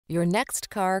Your next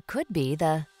car could be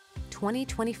the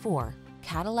 2024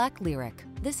 Cadillac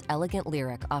LYRIQ. This elegant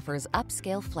LYRIQ offers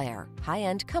upscale flair,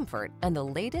 high-end comfort, and the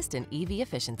latest in EV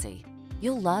efficiency.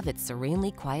 You'll love its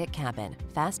serenely quiet cabin,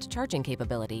 fast charging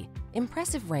capability,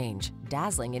 impressive range,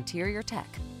 dazzling interior tech,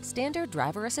 standard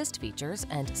driver assist features,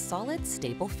 and solid,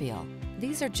 stable feel.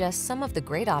 These are just some of the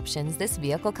great options this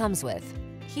vehicle comes with: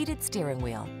 heated steering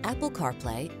wheel, Apple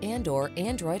CarPlay and/or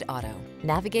Android Auto,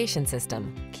 navigation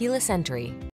system, keyless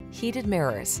entry, heated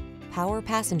mirrors, power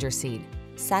passenger seat,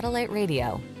 satellite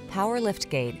radio, power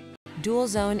liftgate, dual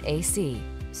zone AC,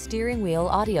 steering wheel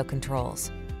audio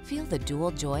controls. Feel the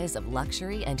dual joys of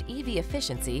luxury and EV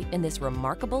efficiency in this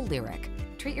remarkable LYRIQ.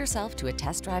 Treat yourself to a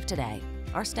test drive today.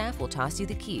 Our staff will toss you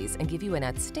the keys and give you an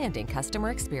outstanding customer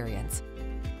experience.